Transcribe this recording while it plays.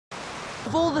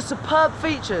Of all the superb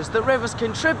features that rivers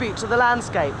contribute to the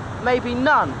landscape, maybe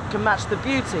none can match the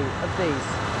beauty of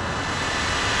these.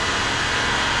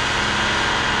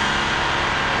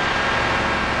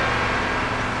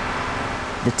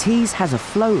 The Tees has a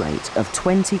flow rate of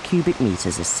 20 cubic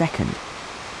meters a second.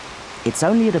 It's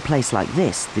only at a place like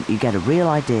this that you get a real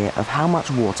idea of how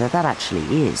much water that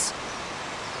actually is.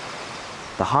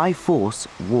 The High Force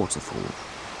waterfall.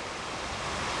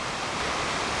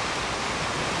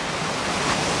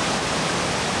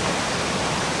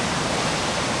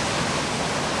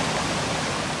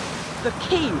 The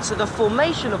key to the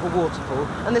formation of a waterfall,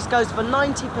 and this goes for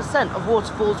 90% of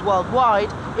waterfalls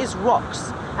worldwide, is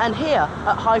rocks. And here,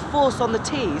 at High Force on the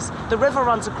Tees, the river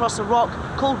runs across a rock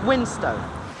called whinstone.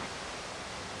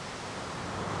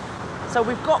 So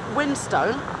we've got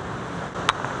whinstone,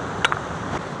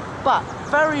 but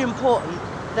very important,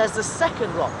 there's a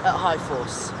second rock at High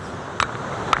Force.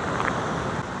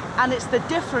 And it's the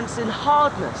difference in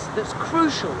hardness that's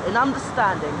crucial in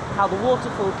understanding how the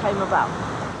waterfall came about.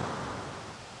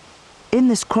 In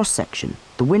this cross-section,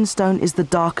 the whinstone is the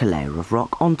darker layer of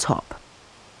rock on top.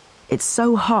 It's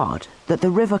so hard that the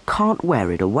river can't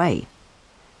wear it away.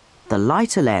 The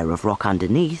lighter layer of rock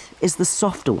underneath is the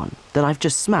softer one that I've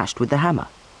just smashed with the hammer.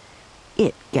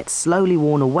 It gets slowly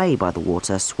worn away by the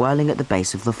water swirling at the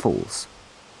base of the falls.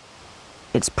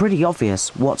 It's pretty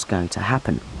obvious what's going to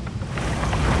happen.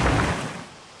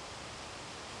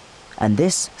 And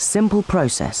this simple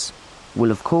process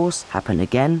will of course happen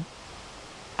again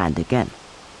and again.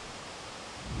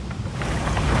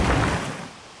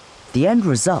 The end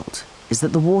result is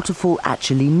that the waterfall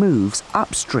actually moves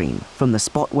upstream from the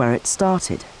spot where it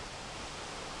started.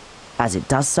 As it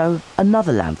does so,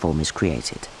 another landform is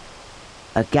created.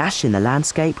 A gash in the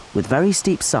landscape with very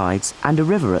steep sides and a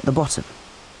river at the bottom.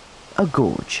 A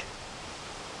gorge.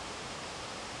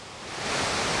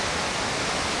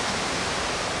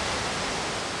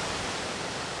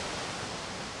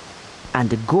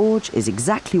 And a gorge is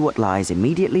exactly what lies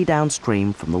immediately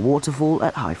downstream from the waterfall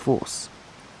at High Force.